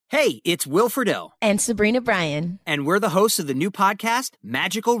Hey, it's Will Friedle. And Sabrina Bryan. And we're the hosts of the new podcast,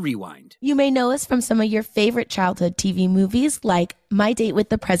 Magical Rewind. You may know us from some of your favorite childhood TV movies like My Date with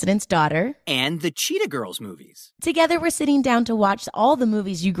the President's Daughter and the Cheetah Girls movies. Together, we're sitting down to watch all the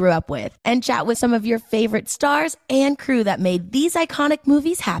movies you grew up with and chat with some of your favorite stars and crew that made these iconic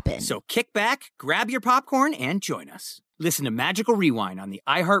movies happen. So kick back, grab your popcorn, and join us. Listen to Magical Rewind on the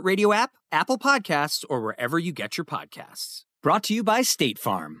iHeartRadio app, Apple Podcasts, or wherever you get your podcasts. Brought to you by State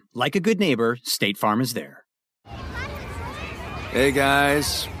Farm. Like a good neighbor, State Farm is there. Hey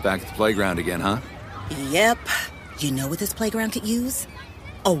guys, back at the playground again, huh? Yep. You know what this playground could use?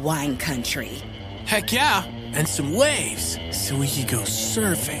 A wine country. Heck yeah, and some waves, so we could go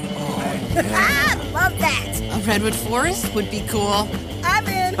surfing. Oh, yeah. Ah, love that. A redwood forest would be cool. I'm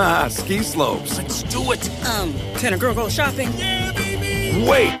in. Ah, ski slopes. Let's do it. Can a girl go shopping? Yeah, baby.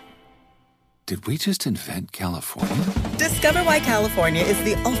 Wait! Did we just invent California? Discover why California is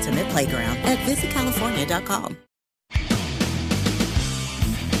the ultimate playground at visitcalifornia.com.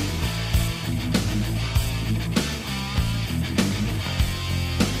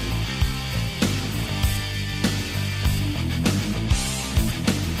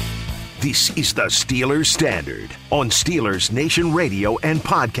 This is the Steelers Standard on Steelers Nation Radio and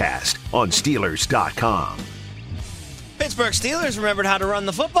podcast on Steelers.com. Pittsburgh Steelers remembered how to run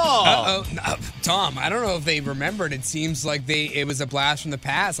the football. Tom, I don't know if they remembered. It seems like it was a blast from the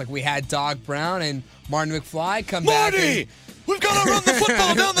past. Like we had Doc Brown and Martin McFly come back. Marty, we've got to run the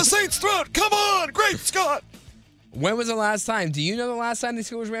football down the Saints' throat. Come on, great Scott. When was the last time? Do you know the last time the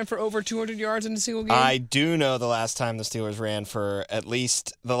Steelers ran for over 200 yards in a single game? I do know the last time the Steelers ran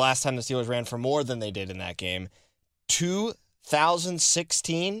for more than they did in that game.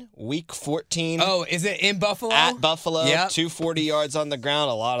 2016, week 14. Oh, is it in Buffalo? At Buffalo, yep. 240 yards on the ground.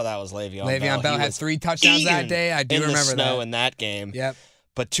 A lot of that was Le'Veon Bell. Le'Veon Bell had 3 touchdowns that day. I do remember that. In the snow in that game. Yep.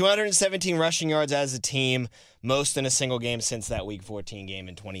 But 217 rushing yards as a team, most in a single game since that week 14 game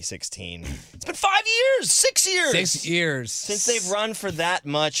in 2016. It's been 5 years, 6 years. 6 years. Since they've run for that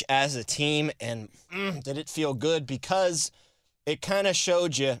much as a team, and did it feel good? Because it kind of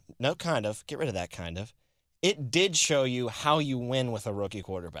showed you, get rid of that kind of. It did show you how you win with a rookie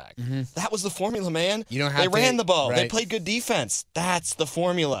quarterback. Mm-hmm. That was the formula, man. You don't have they ran the ball. Right. They played good defense. That's the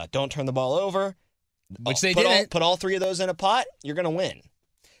formula. Don't turn the ball over. Which they didn't. Put all 3 of those in a pot, you're going to win.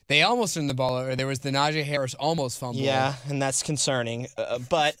 They almost turned the ball over. There was the Najee Harris almost fumble. Yeah, and that's concerning.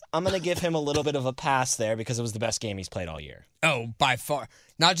 But I'm going to give him a little bit of a pass there because it was the best game he's played all year. Oh, by far.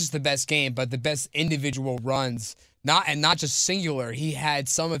 Not just the best game, but the best individual runs. Not just singular. He had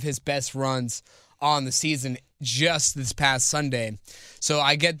some of his best runs on the season just this past Sunday. So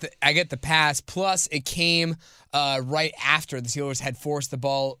I get the pass. Plus, it came right after the Steelers had forced the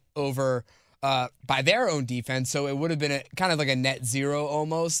ball over by their own defense, so it would have been kind of like a net zero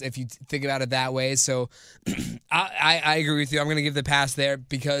almost if you think about it that way. So I agree with you. I'm going to give the pass there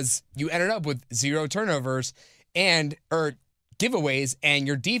because you ended up with 0 turnovers or giveaways, and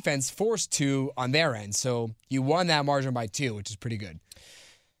your defense forced 2 on their end. So you won that margin by 2, which is pretty good.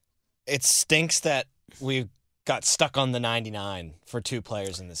 It stinks that we got stuck on the 99 for 2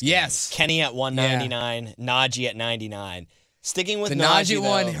 players in this game. Yes. Kenny at 199, Najee at 99. Sticking with the Najee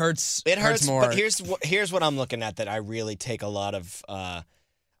one hurts. It hurts more. But here's what I'm looking at that I really take a lot of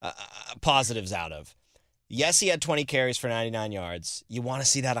positives out of. Yes, he had 20 carries for 99 yards. You want to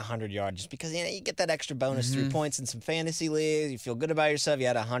see that 100 yards just because you get that extra bonus 3 points in some fantasy leagues. You feel good about yourself. You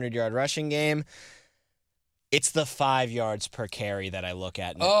had a 100-yard rushing game. It's the 5 yards per carry that I look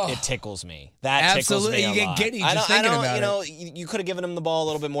at, and it tickles me. That absolutely. tickles me a lot. You get giddy just thinking about it. You could have given him the ball a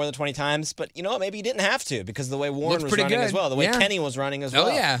little bit more than 20 times, but you know what? Maybe you didn't have to because the way Warren was running as well, the way Kenny was running as well.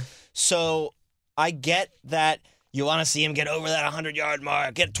 Oh, yeah. So I get that you want to see him get over that 100-yard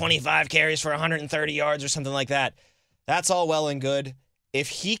mark, get 25 carries for 130 yards or something like that. That's all well and good. If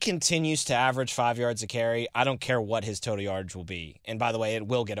he continues to average 5 yards a carry, I don't care what his total yardage will be. And by the way, it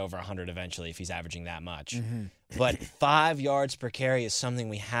will get over 100 eventually if he's averaging that much. Mm-hmm. But 5 yards per carry is something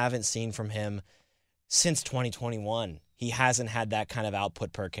we haven't seen from him since 2021. He hasn't had that kind of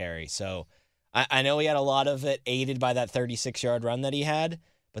output per carry. So I know he had a lot of it aided by that 36-yard run that he had,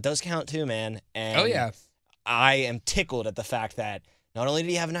 but those count too, man. And I am tickled at the fact that not only did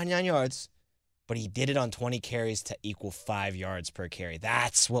he have 99 yards, but he did it on 20 carries to equal 5 yards per carry.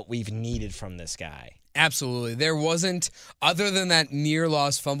 That's what we've needed from this guy. Absolutely. There wasn't, other than that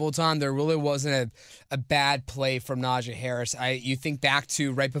near-loss fumble time, there really wasn't a bad play from Najee Harris. You think back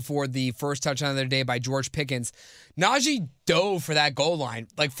to right before the first touchdown of the day by George Pickens. Najee dove for that goal line,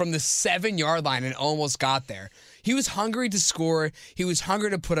 like from the 7-yard line, and almost got there. He was hungry to score. He was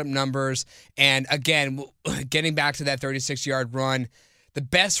hungry to put up numbers. And again, getting back to that 36-yard run, the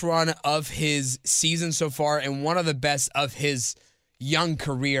best run of his season so far and one of the best of his young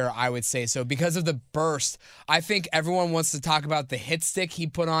career, I would say. So because of the burst, I think everyone wants to talk about the hit stick he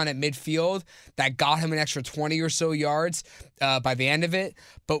put on at midfield that got him an extra 20 or so yards by the end of it.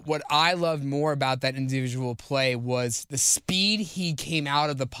 But what I loved more about that individual play was the speed he came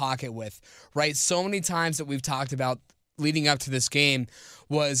out of the pocket with, right? So many times that we've talked about leading up to this game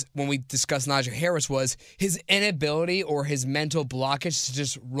was when we discussed Najee Harris was his inability or his mental blockage to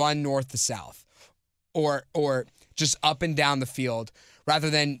just run north to south or just up and down the field rather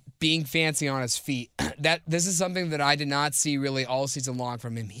than being fancy on his feet. This is something that I did not see really all season long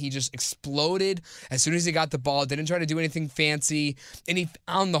from him. He just exploded as soon as he got the ball, didn't try to do anything fancy, and he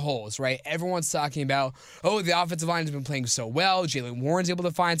found the holes, right? Everyone's talking about, the offensive line has been playing so well. Jaylen Warren's able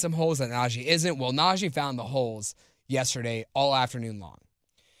to find some holes that Najee isn't. Well, Najee found the holes yesterday all afternoon long.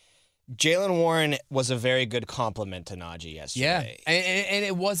 Jaylen Warren was a very good compliment to Najee yesterday. Yeah, and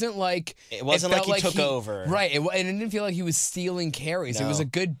it wasn't like... It wasn't like he took over. Right, and it didn't feel like he was stealing carries. No. It was a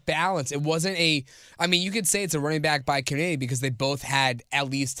good balance. It wasn't you could say it's a running back by committee because they both had at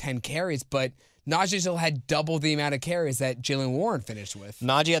least 10 carries, but Najee still had double the amount of carries that Jaylen Warren finished with.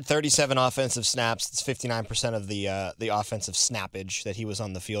 Najee had 37 offensive snaps. It's 59% of the offensive snappage that he was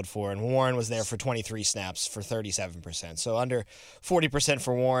on the field for. And Warren was there for 23 snaps for 37%. So under 40%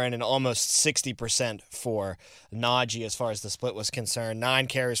 for Warren and almost 60% for Najee as far as the split was concerned. 9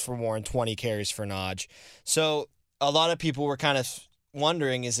 carries for Warren, 20 carries for Najee. So a lot of people were kind of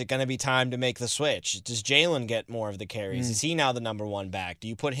wondering, is it going to be time to make the switch? Does Jaylen get more of the carries? Is he now the number one back? Do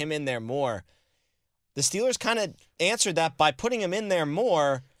you put him in there more? The Steelers kind of answered that by putting him in there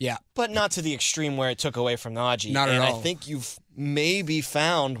more, but not to the extreme where it took away from Najee. Not at all. And I think you've maybe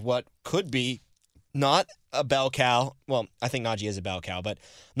found what could be not a bell cow. Well, I think Najee is a bell cow, but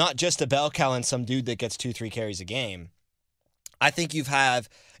not just a bell cow and some dude that gets 2-3 carries a game. I think you have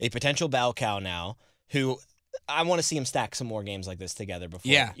a potential bell cow now who I want to see him stack some more games like this together before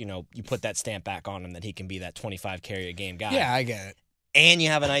you put that stamp back on him that he can be that 25 carry a game guy. Yeah, I get it. And you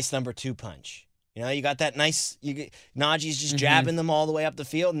have a nice number 2 punch. You got that nice. Najee's just jabbing them all the way up the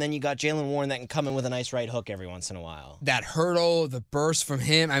field, and then you got Jaylen Warren that can come in with a nice right hook every once in a while. That hurdle, the burst from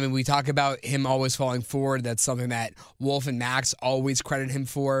him. I mean, we talk about him always falling forward. That's something that Wolf and Max always credit him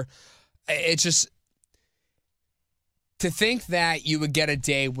for. It's just to think that you would get a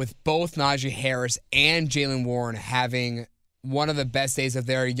day with both Najee Harris and Jaylen Warren having one of the best days of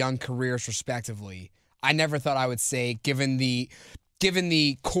their young careers, respectively. I never thought I would say, given the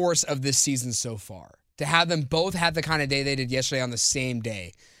course of this season so far. To have them both have the kind of day they did yesterday on the same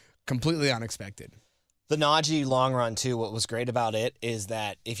day, completely unexpected. The Najee long run, too, what was great about it is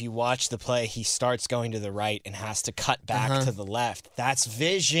that if you watch the play, he starts going to the right and has to cut back to the left. That's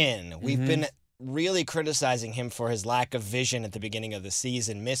vision. We've been really criticizing him for his lack of vision at the beginning of the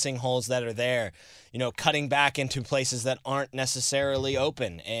season, missing holes that are there, cutting back into places that aren't necessarily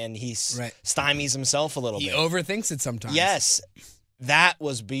open, and he stymies himself a little bit. He overthinks it sometimes. Yes. That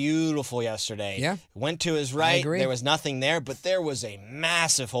was beautiful yesterday. Yeah. Went to his right. There was nothing there, but there was a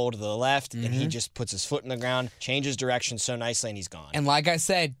massive hole to the left, and he just puts his foot in the ground, changes direction so nicely, and he's gone. And like I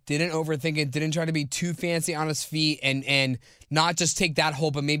said, didn't overthink it, didn't try to be too fancy on his feet, and not just take that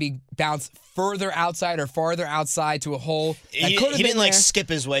hole, but maybe bounce further outside or farther outside to a hole. He didn't skip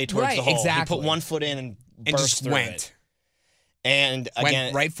his way towards the hole. Exactly. He put one foot in and burst just through went. it. And again,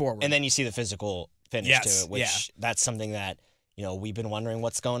 went right forward. And then you see the physical finish to it, which that's something that we've been wondering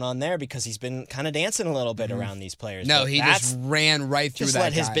what's going on there because he's been kind of dancing a little bit around these players. No, he just ran right through just that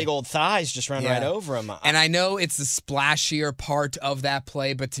let his guy. big old thighs just run right over him. And I know it's the splashier part of that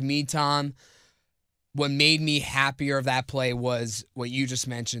play, but to me, Tom, what made me happier of that play was what you just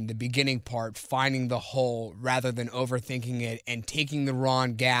mentioned, the beginning part, finding the hole rather than overthinking it and taking the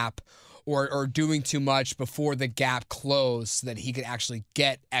wrong gap or doing too much before the gap closed so that he could actually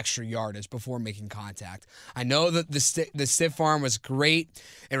get extra yardage before making contact. I know that the stiff arm was great.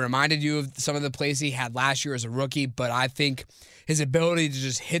 It reminded you of some of the plays he had last year as a rookie, but I think his ability to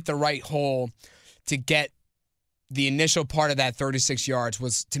just hit the right hole to get the initial part of that 36 yards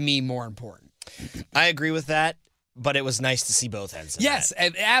was, to me, more important. I agree with that, but it was nice to see both ends of yes,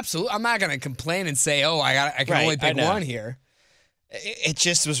 that. absolutely. I'm not going to complain and say, I can only pick one here. It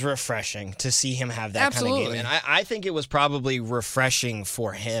just was refreshing to see him have that kind of game. And I think it was probably refreshing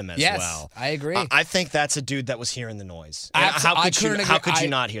for him as well. I agree. I think that's a dude that was hearing the noise. How could you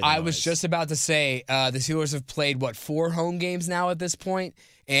not hear the noise? I was just about to say, the Steelers have played, 4 home games now at this point,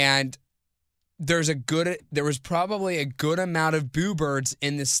 and there was probably a good amount of boo birds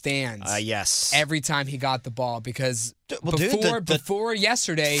in the stands. Yes. Every time he got the ball because before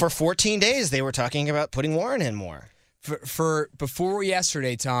yesterday. For 14 days, they were talking about putting Warren in more. for before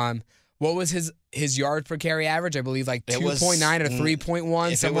yesterday, Tom, what was his yards per carry average? I believe like 2.9 or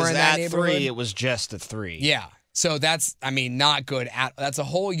 3.1, somewhere in that neighborhood. 3, it was just a 3. Yeah. So that's, not good. That's a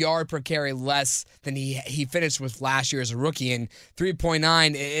whole yard per carry less than he finished with last year as a rookie. And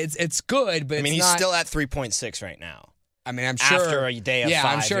 3.9, it's good, but he's still at 3.6 right now. I'm sure after a day of 5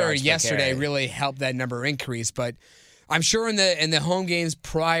 I'm sure yards yesterday per carry really helped that number increase. But I'm sure in the home games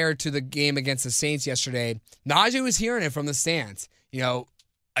prior to the game against the Saints yesterday, Najee was hearing it from the stands.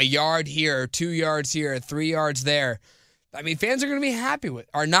 A yard here, 2 yards here, 3 yards there. Fans are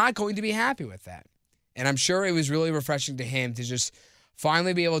not going to be happy with that. And I'm sure it was really refreshing to him to just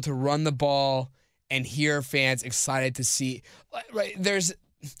finally be able to run the ball and hear fans excited to see. Right? There's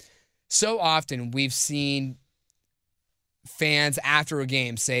so often we've seen fans after a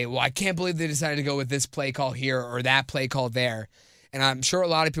game say, well, I can't believe they decided to go with this play call here or that play call there. And I'm sure a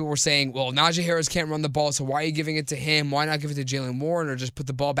lot of people were saying, well, Najee Harris can't run the ball, so why are you giving it to him? Why not give it to Jaylen Warren or just put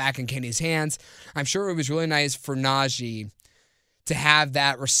the ball back in Kenny's hands? I'm sure it was really nice for Najee to have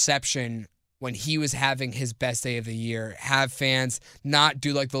that reception when he was having his best day of the year, have fans not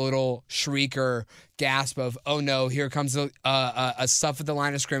do like the little shriek or gasp of, oh no, here comes a stuff at the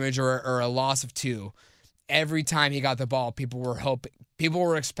line of scrimmage or a loss of 2. Every time he got the ball, people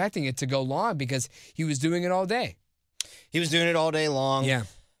were expecting it to go long because he was doing it all day. He was doing it all day long. Yeah.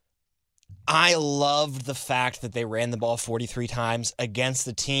 I loved the fact that they ran the ball 43 times against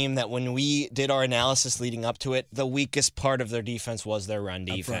the team that when we did our analysis leading up to it, the weakest part of their defense was their run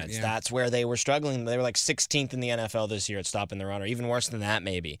defense. Front, yeah. That's where they were struggling. They were like 16th in the NFL this year at stopping the run, or even worse than that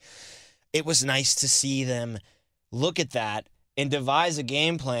maybe. It was nice to see them look at that and devise a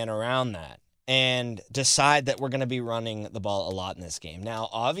game plan around that and decide that we're going to be running the ball a lot in this game. Now,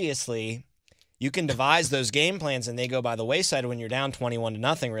 obviously, you can devise those game plans and they go by the wayside when you're down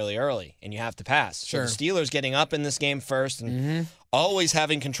 21-0 really early and you have to pass. Sure. So the Steelers getting up in this game first and always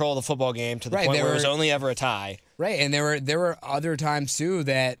having control of the football game to the point where it was only ever a tie. Right, and there were other times too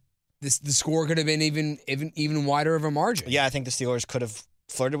that the score could have been even wider of a margin. Yeah, I think the Steelers could have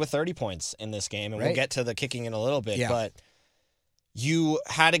flirted with 30 points in this game, and we'll get to the kicking in a little bit. Yeah. But you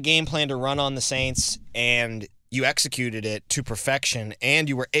had a game plan to run on the Saints, and you executed it to perfection, and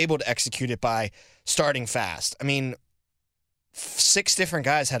you were able to execute it by starting fast. 6 different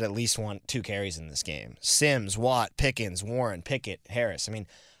guys had at least 2 carries in this game. Sims, Watt, Pickens, Warren, Pickett, Harris. A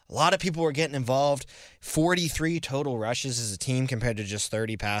lot of people were getting involved. 43 total rushes as a team compared to just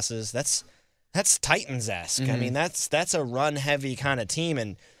 30 passes. That's Titans-esque. That's a run-heavy kind of team,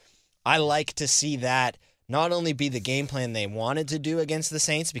 and I like to see that not only be the game plan they wanted to do against the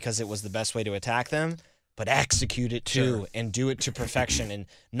Saints because it was the best way to attack them, but execute it too and do it to perfection and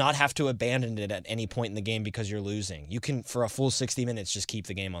not have to abandon it at any point in the game because you're losing. You can, for a full 60 minutes, just keep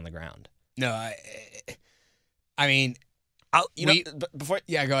the game on the ground. No, go ahead.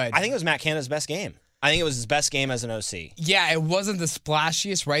 I think it was Matt Canada's best game. I think it was his best game as an OC. Yeah, it wasn't the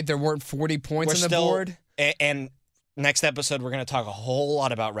splashiest, right? There weren't 40 points on the board. And next episode, we're going to talk a whole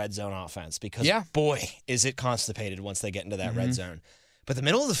lot about red zone offense because, boy, is it constipated once they get into that red zone. But the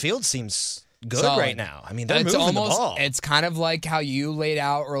middle of the field seems good right now. They're moving the ball. It's kind of like how you laid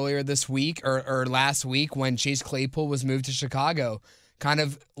out earlier this week or last week when Chase Claypool was moved to Chicago, kind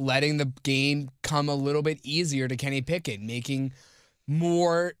of letting the game come a little bit easier to Kenny Pickett, making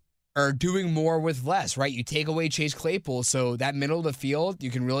more or doing more with less, right? You take away Chase Claypool, so that middle of the field,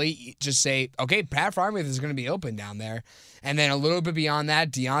 you can really just say, okay, Pat Freiermuth is going to be open down there. And then a little bit beyond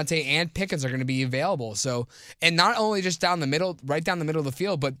that, Deontay and Pickens are going to be available. So, and not only just down the middle, right down the middle of the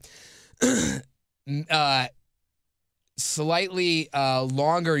field, but slightly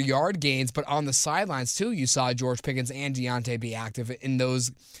longer yard gains, but on the sidelines too, you saw George Pickens and Deontay be active in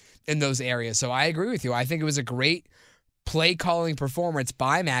those areas. So I agree with you. I think it was a great play calling performance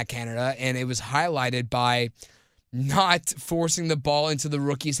by Matt Canada, and it was highlighted by not forcing the ball into the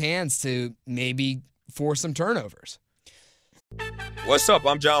rookie's hands to maybe force some turnovers. What's up?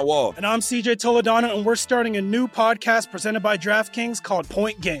 I'm John Wall. And I'm CJ Toledano, and we're starting a new podcast presented by DraftKings called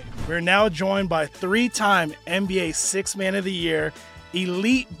Point Game. We're now joined by 3-time NBA Sixth Man of the Year,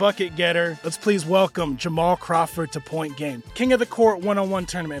 elite bucket getter. Let's please welcome Jamal Crawford to Point Game. King of the Court one-on-one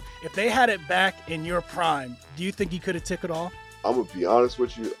tournament. If they had it back in your prime, do you think you could have took it all? I'm going to be honest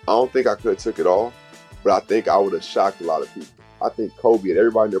with you. I don't think I could have took it all, but I think I would have shocked a lot of people. I think Kobe and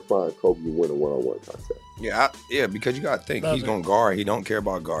everybody in their prime, Kobe would win a one-on-one contest. Yeah, because you got to think, he's going to guard. He don't care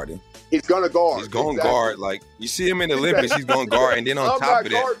about guarding. He's going to guard. He's going to guard. Like, you see him in the Olympics, he's going to guard. And then on top of that.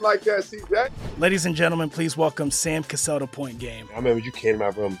 I'm not guarding like that, CJ. Ladies and gentlemen, please welcome Sam Cassell to Point Game. I remember you came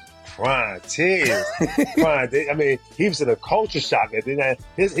out from crying, tears, crying. He was in a culture shock. And then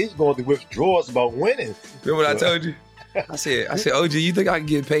he's going through withdrawals about winning. Remember what I told you? I said, OG, you think I can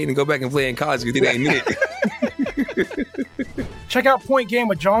get paid and go back and play in college because it ain't it? Check out Point Game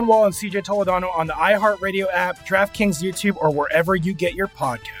with John Wall and CJ Toledano on the iHeartRadio app, DraftKings YouTube, or wherever you get your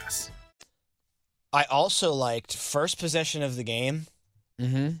podcasts. I also liked first possession of the game.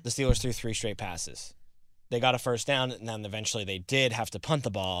 Mm-hmm. The Steelers threw 3 straight passes. They got a first down, and then eventually they did have to punt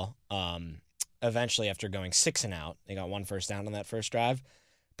the ball. Eventually, after going 6 and out, they got 1 first down on that first drive.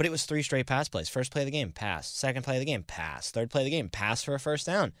 But it was 3 straight pass plays. First play of the game, pass. Second play of the game, pass. Third play of the game, pass for a first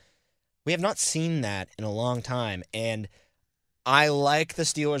down. We have not seen that in a long time, and I like the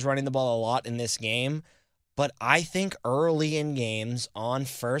Steelers running the ball a lot in this game, but I think early in games on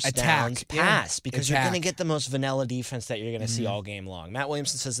first downs, pass, because you're going to get the most vanilla defense that you're going to see all game long. Matt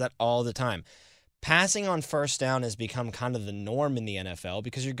Williamson says that all the time. Passing on first down has become kind of the norm in the NFL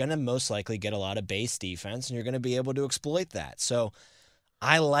because you're going to most likely get a lot of base defense, and you're going to be able to exploit that. So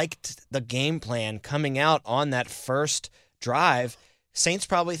I liked the game plan coming out on that first drive. Saints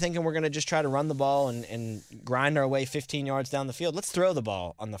probably thinking we're going to just try to run the ball and grind our way 15 yards down the field. Let's throw the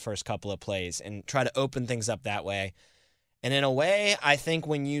ball on the first couple of plays and try to open things up that way. And in a way, I think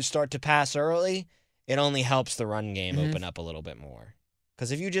when you start to pass early, it only helps the run game open up a little bit more.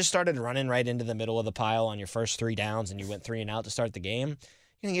 Because if you just started running right into the middle of the pile on your first 3 downs and you went 3 and out to start the game, you're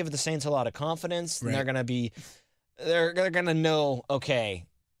going to give the Saints a lot of confidence. And they're going to know, okay,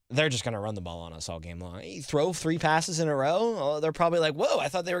 they're just going to run the ball on us all game long. You throw 3 passes in a row, they're probably like, whoa, I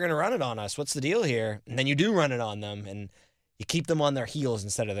thought they were going to run it on us. What's the deal here? And then you do run it on them, and you keep them on their heels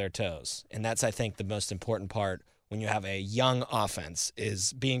instead of their toes. And that's, I think, the most important part when you have a young offense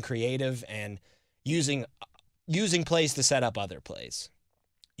is being creative and using plays to set up other plays.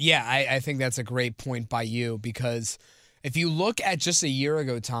 Yeah, I think that's a great point by you, because if you look at just a year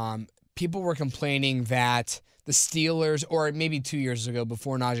ago, Tom, people were complaining that the Steelers, or maybe 2 years ago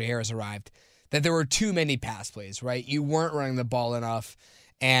before Najee Harris arrived, that there were too many pass plays, right? You weren't running the ball enough,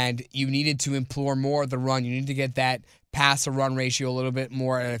 and you needed to implore more of the run. You need to get that pass-to-run ratio a little bit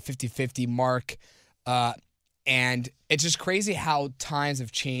more at a 50-50 mark. And it's just crazy how times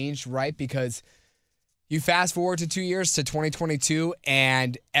have changed, right? Because you fast forward to 2 years to 2022,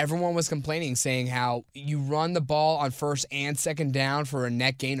 and everyone was complaining, saying how you run the ball on first and second down for a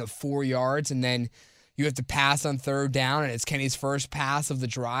net gain of 4 yards, and then you have to pass on third down, and it's Kenny's first pass of the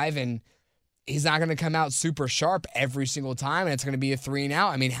drive, and he's not going to come out super sharp every single time, and it's going to be a 3 and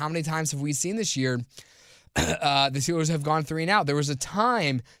out. I mean, how many times have we seen this year the Steelers have gone 3 and out? There was a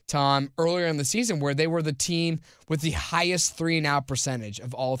time, Tom, earlier in the season where they were the team with the highest 3 and out percentage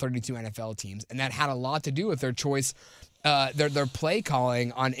of all 32 NFL teams, and that had a lot to do with their choice, their play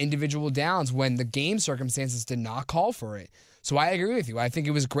calling on individual downs when the game circumstances did not call for it. So I agree with you. I think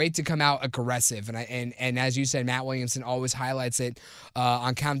it was great to come out aggressive, and as you said, Matt Williamson always highlights it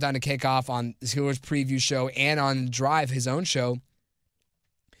on Countdown to Kickoff, on the Steelers preview show, and on Drive, his own show.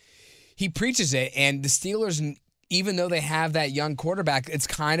 He preaches it, and the Steelers, even though they have that young quarterback, it's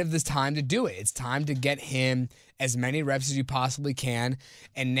kind of this time to do it. It's time to get him as many reps as you possibly can.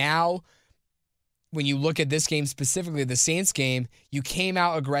 And now, when you look at this game specifically, the Saints game, you came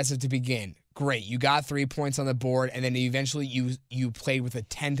out aggressive to begin. Great. You got 3 points on the board, and then eventually you played with a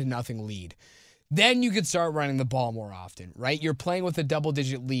 10-0 lead. Then you could start running the ball more often, right? You're playing with a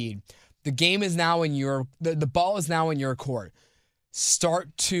double-digit lead. The game is now in the ball is now in your court.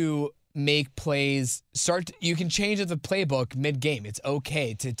 Start to make plays. You can change up the playbook mid-game. It's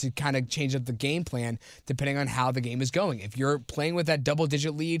okay to kind of change up the game plan depending on how the game is going. If you're playing with that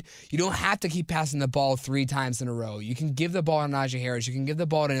double-digit lead, you don't have to keep passing the ball 3 times in a row. You can give the ball to Najee Harris. You can give the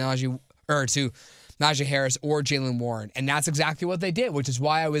ball to Najee Harris or Jaylen Warren. And that's exactly what they did, which is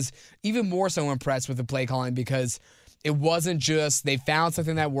why I was even more so impressed with the play calling, because it wasn't just they found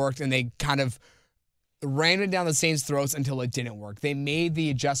something that worked and they kind of ran it down the Saints' throats until it didn't work. They made the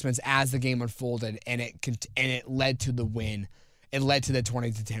adjustments as the game unfolded, and it led to the win. It led to the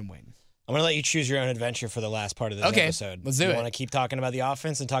 20-10 win. I'm going to let you choose your own adventure for the last part of this episode. Let's do it. You want to keep talking about the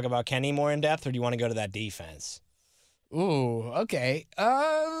offense and talk about Kenny more in depth, or do you want to go to that defense? Ooh, okay.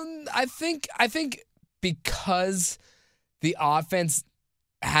 I think because the offense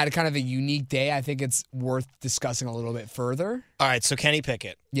had kind of a unique day, I think it's worth discussing a little bit further. All right, so Kenny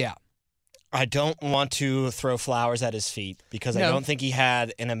Pickett. Yeah. I don't want to throw flowers at his feet because I don't think he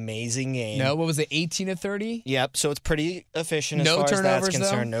had an amazing game. No, what was it, 18 of 30? Yep, so it's pretty efficient as far as that's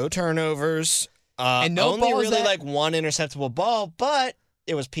concerned. No turnovers. And no only really like one interceptable ball, but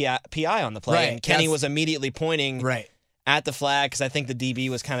it was PI on the play. Right, and Kenny was immediately pointing at the flag because I think the DB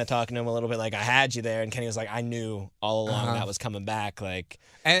was kind of talking to him a little bit like, I had you there. And Kenny was like, I knew all along that was coming back.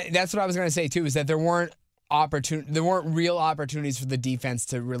 And that's what I was going to say, too, is that there weren't there weren't real opportunities for the defense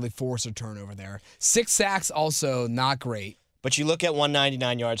to really force a turnover there. 6 sacks also not great. But you look at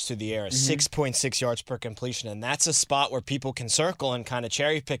 199 yards through the air, 6.6 yards per completion, and that's a spot where people can circle and kind of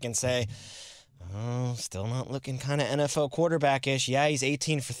cherry pick and say, oh, still not looking kind of NFL quarterback-ish. Yeah, he's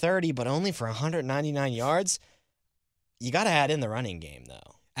 18 for 30, but only for 199 yards. You got to add in the running game,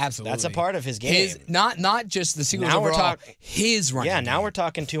 though. Absolutely. That's a part of his game. Not just the Seagulls overall, his running game. Now we're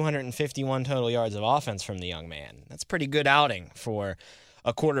talking 251 total yards of offense from the young man. That's a pretty good outing for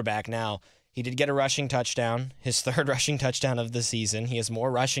a quarterback. Now, he did get a rushing touchdown, his 3rd rushing touchdown of the season. He has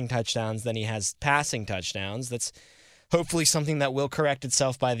more rushing touchdowns than he has passing touchdowns. That's hopefully something that will correct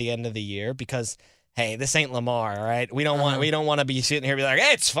itself by the end of the year because, hey, this ain't Lamar, all right? We don't want to be sitting here and be like,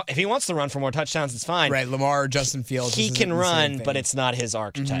 hey, it's fine. If he wants to run for more touchdowns, it's fine. Right, Lamar or Justin Fields. He can run, but it's not his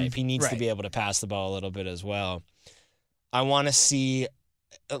archetype. He needs to be able to pass the ball a little bit as well. I want to see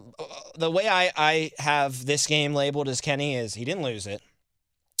the way I have this game labeled as Kenny is he didn't lose it.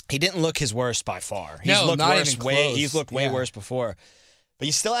 He didn't look his worst by far. He's looked not worse even close. He's looked way worse before. But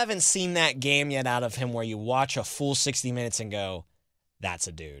you still haven't seen that game yet out of him where you watch a full 60 minutes and go, that's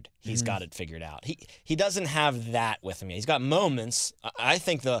a dude. He's got it figured out. He doesn't have that with him yet. He's got moments. I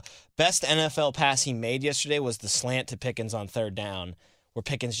think the best NFL pass he made yesterday was the slant to Pickens on 3rd down, where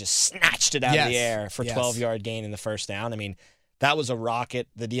Pickens just snatched it out of the air for 12-yard gain in the 1st down. I mean, that was a rocket.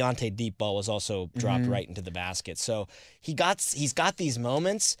 The Deontay deep ball was also dropped right into the basket. So he's got these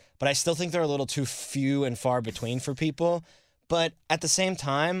moments, but I still think they're a little too few and far between for people. But at the same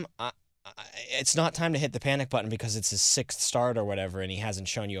time, it's not time to hit the panic button because it's his 6th start or whatever, and he hasn't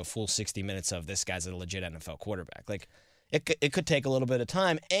shown you a full 60 minutes of this guy's a legit NFL quarterback. Like, it could take a little bit of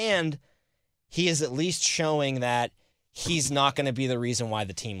time, and he is at least showing that he's not going to be the reason why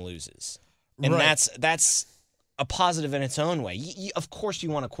the team loses. And that's a positive in its own way. Of course you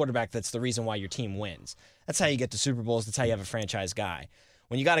want a quarterback that's the reason why your team wins. That's how you get to Super Bowls. That's how you have a franchise guy.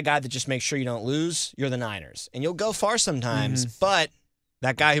 When you got a guy that just makes sure you don't lose, you're the Niners. And you'll go far sometimes, but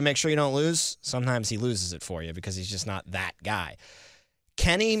that guy who makes sure you don't lose, sometimes he loses it for you because he's just not that guy.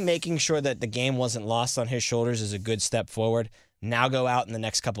 Kenny making sure that the game wasn't lost on his shoulders is a good step forward. Now go out in the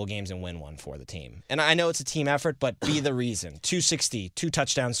next couple of games and win one for the team. And I know it's a team effort, but be the reason. 260, 2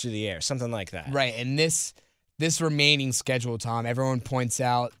 touchdowns through the air, something like that. Right, and this remaining schedule, Tom, everyone points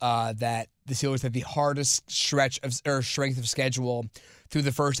out that the Steelers have the hardest strength of schedule through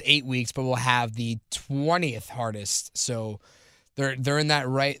the first 8 weeks, but will have the 20th hardest. So they're in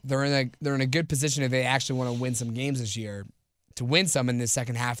a good position if they actually want to win some games this year, to win some in the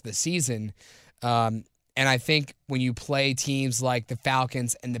second half of the season. And I think when you play teams like the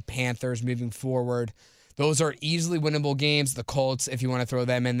Falcons and the Panthers moving forward, those are easily winnable games. The Colts, if you want to throw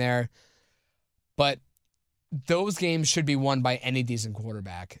them in there. But those games should be won by any decent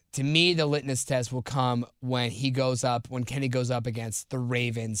quarterback. To me, the litmus test will come when Kenny goes up against the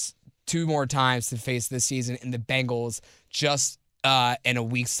Ravens 2 more times to face this season and the Bengals just in a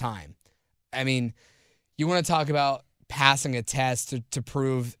week's time. I mean, you want to talk about passing a test to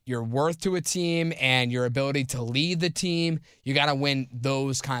prove your worth to a team and your ability to lead the team. You got to win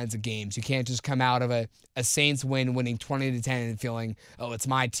those kinds of games. You can't just come out of a Saints win winning 20-10 and feeling, oh, it's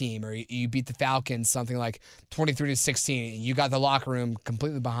my team, or you beat the Falcons something like 23-16 and you got the locker room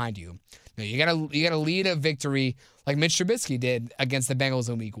completely behind you. No, you gotta lead a victory like Mitch Trubisky did against the Bengals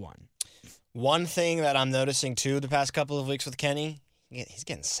in week 1. One thing that I'm noticing too the past couple of weeks with Kenny, he's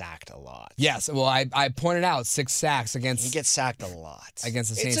getting sacked a lot. Yes, well, I pointed out 6 sacks against. He gets sacked a lot against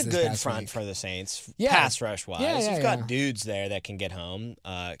the Saints. It's a this good past front week. for the Saints, Yeah. pass rush wise. Yeah, You've got dudes there that can get home.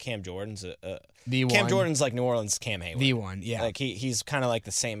 Cam Jordan's V1. Cam Jordan's like New Orleans Cam Hayward. V1, yeah. Like he's kind of like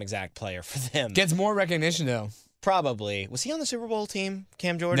the same exact player for them. Gets more recognition though. Probably. Was he on the Super Bowl team,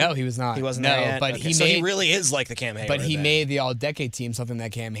 Cam Jordan? No, he was not. He wasn't no, there yet? but Okay, so he really is like the Cam Hayward. But he then. made the All-Decade team, something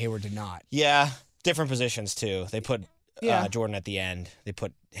that Cam Hayward did not. Yeah, different positions too. They put Yeah. Jordan at the end. They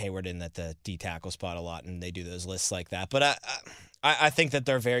put Hayward in at the D tackle spot a lot, and they do those lists like that. But I think that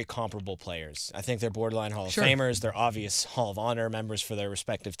they're very comparable players. I think they're borderline Hall of Famers. They're obvious Hall of Honor members for their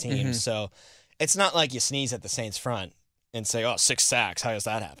respective teams. So it's not like you sneeze at the Saints front and say, oh, 6 sacks. How does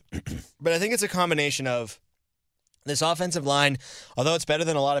that happen? But I think it's a combination of this offensive line, although it's better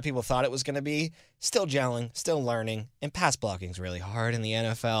than a lot of people thought it was going to be, still gelling, still learning, and pass blocking is really hard in the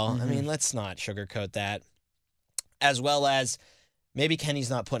NFL. I mean, let's not sugarcoat that. As well as maybe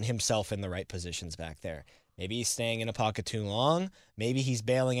Kenny's not putting himself in the right positions back there. Maybe he's staying in a pocket too long. Maybe he's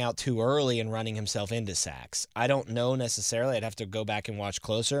bailing out too early and running himself into sacks. I don't know necessarily. I'd have to go back and watch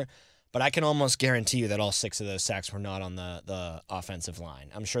closer. But I can almost guarantee you that all 6 of those sacks were not on the offensive line.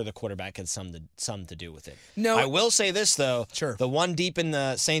 I'm sure the quarterback had some to do with it. No, I will say this, though. Sure. The one deep in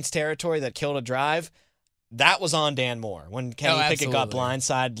the Saints territory that killed a drive, that was on Dan Moore. When Kenny Pickett got absolutely.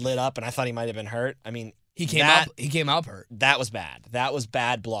 blindside lit up, and I thought he might have been hurt. I mean, He came up hurt. That was bad. That was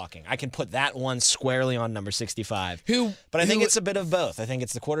bad blocking. I can put that one squarely on number 65. But I think it's a bit of both. I think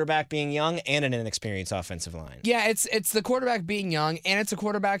it's the quarterback being young and an inexperienced offensive line. Yeah, it's the quarterback being young, and it's a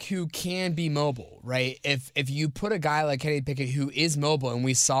quarterback who can be mobile, right? If you put a guy like Kenny Pickett who is mobile, and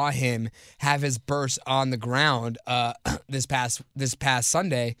we saw him have his burst on the ground this past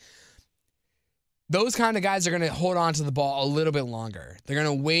Sunday, those kind of guys are going to hold on to the ball a little bit longer. They're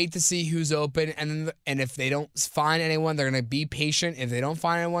going to wait to see who's open, and if they don't find anyone, they're going to be patient. If they don't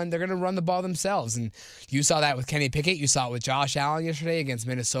find anyone, they're going to run the ball themselves. And you saw that with Kenny Pickett. You saw it with Josh Allen yesterday against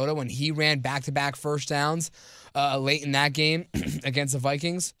Minnesota when he ran back-to-back first downs late in that game against the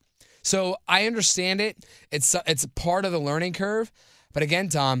Vikings. So I understand it. It's part of the learning curve. But again,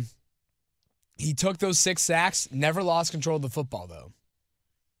 Tom, he took those 6 sacks, never lost control of the football, though,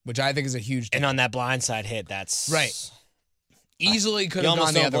 which I think is a huge deal. And on that blindside hit, that's... Right. Easily could have gone the other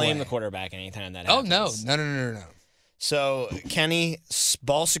way. You almost don't blame the quarterback anytime that happens. Oh, no. So, Kenny,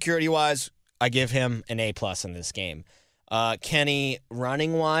 ball security-wise, I give him an A+ in this game. Kenny,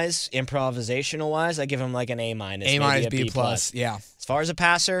 running-wise, improvisational-wise, I give him like an A-. A-, B+, yeah. As far as a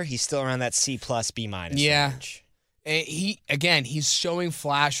passer, he's still around that C+, B- range. He's showing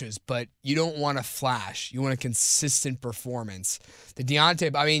flashes, but you don't want a flash. You want a consistent performance. The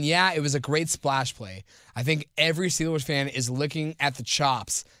Deontay, it was a great splash play. I think every Steelers fan is licking at the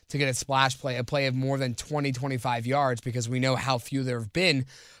chops to get a splash play, a play of more than 20, 25 yards, because we know how few there have been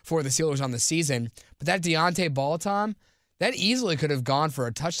for the Steelers on the season. But that Deontay ball, Tom, that easily could have gone for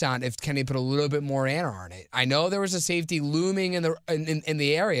a touchdown if Kenny put a little bit more air on it. I know there was a safety looming in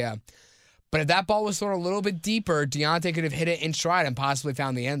the area, but if that ball was thrown a little bit deeper, Deontay could have hit it in stride and possibly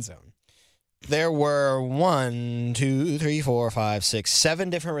found the end zone. There were 7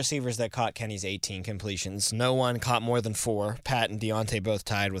 different receivers that caught Kenny's 18 completions. No one caught more than 4. Pat and Deontay both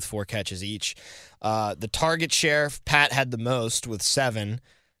tied with 4 catches each. The target share, Pat had the most with 7.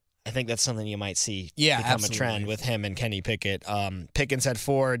 I think that's something you might see become absolutely. A trend with him and Kenny Pickett. Pickens had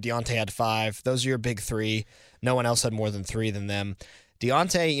 4, Deontay had 5. Those are your big 3. No one else had more than 3 than them.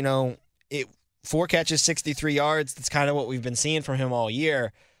 Deontay, 4 catches, 63 yards. That's kind of what we've been seeing from him all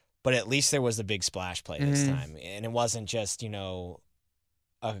year. But at least there was a big splash play this time. And it wasn't just,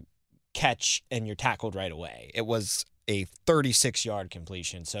 a catch and you're tackled right away. It was a 36-yard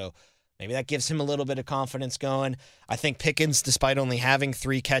completion. So maybe that gives him a little bit of confidence going. I think Pickens, despite only having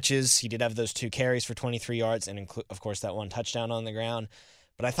 3 catches, he did have those 2 carries for 23 yards and, of course, that 1 touchdown on the ground.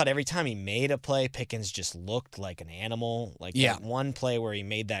 But I thought every time he made a play, Pickens just looked like an animal. That one play where he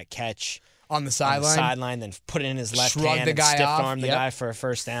made that catch on the sideline, then put it in his left Shrugged hand the and guy stiff-armed the guy for a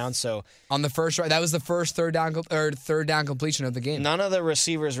first down. So on the first drive, that was the first third down completion of the game. None of the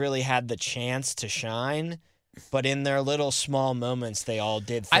receivers really had the chance to shine, but in their little small moments, they all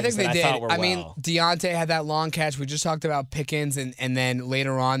did things I think they that did. I thought were well. mean, Deontay had that long catch. We just talked about Pickens, and then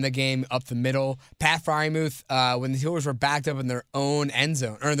later on in the game, up the middle, Pat Freiermuth, when the Steelers were backed up in their own end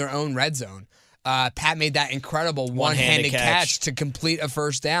zone, or their own red zone, Pat made that incredible one-handed catch to complete a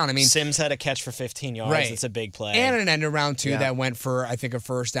first down. I mean, Sims had a catch for 15 yards. Right. It's a big play. And an end around, too, that went for, I think, a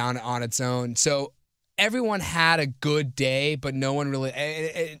first down on its own. So everyone had a good day, but no one really...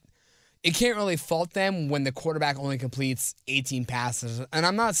 It can't really fault them when the quarterback only completes 18 passes. And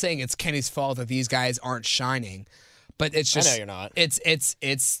I'm not saying it's Kenny's fault that these guys aren't shining, but it's just... I know you're not. It's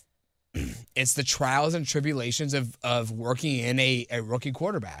the trials and tribulations of working in a rookie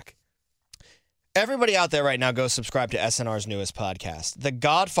quarterback. Everybody out there right now, go subscribe to SNR's newest podcast. The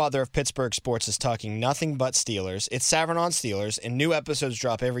godfather of Pittsburgh sports is talking nothing but Steelers. It's Savern on Steelers, and new episodes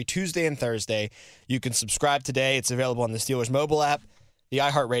drop every Tuesday and Thursday. You can subscribe today. It's available on the Steelers mobile app, the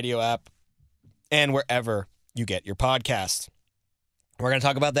iHeartRadio app, and wherever you get your podcasts. We're going to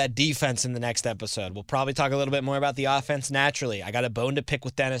talk about that defense in the next episode. We'll probably talk a little bit more about the offense naturally. I got a bone to pick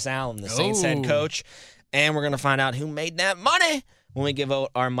with Dennis Allen, the Saints head coach, and we're going to find out who made that money when we give out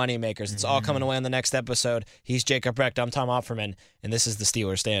our money makers. It's all coming away on the next episode. He's Jacob Recht. I'm Tom Opferman, and this is the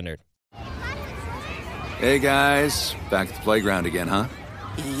Steelers Standard. Hey, guys. Back at the playground again, huh?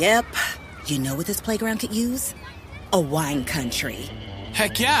 Yep. You know what this playground could use? A wine country.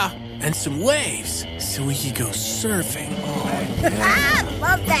 Heck yeah, and some waves so we could go surfing. Oh, yeah.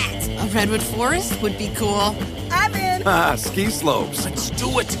 Love that. A redwood forest would be cool. I'm in. Ski slopes. Let's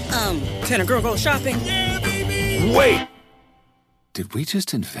do it. Can a girl go shopping? Yeah, baby. Wait. Did we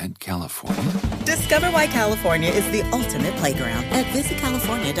just invent California? Discover why California is the ultimate playground at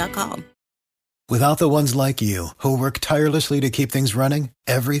visitcalifornia.com. Without the ones like you, who work tirelessly to keep things running,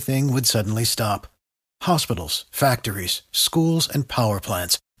 everything would suddenly stop. Hospitals, factories, schools, and power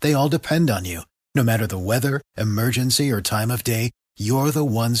plants, they all depend on you. No matter the weather, emergency, or time of day, you're the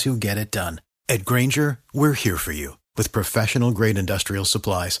ones who get it done. At Grainger, we're here for you with professional-grade industrial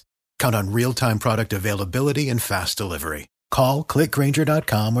supplies. Count on real-time product availability and fast delivery. Call, click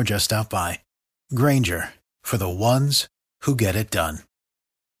Grainger.com, or just stop by. Grainger, for the ones who get it done.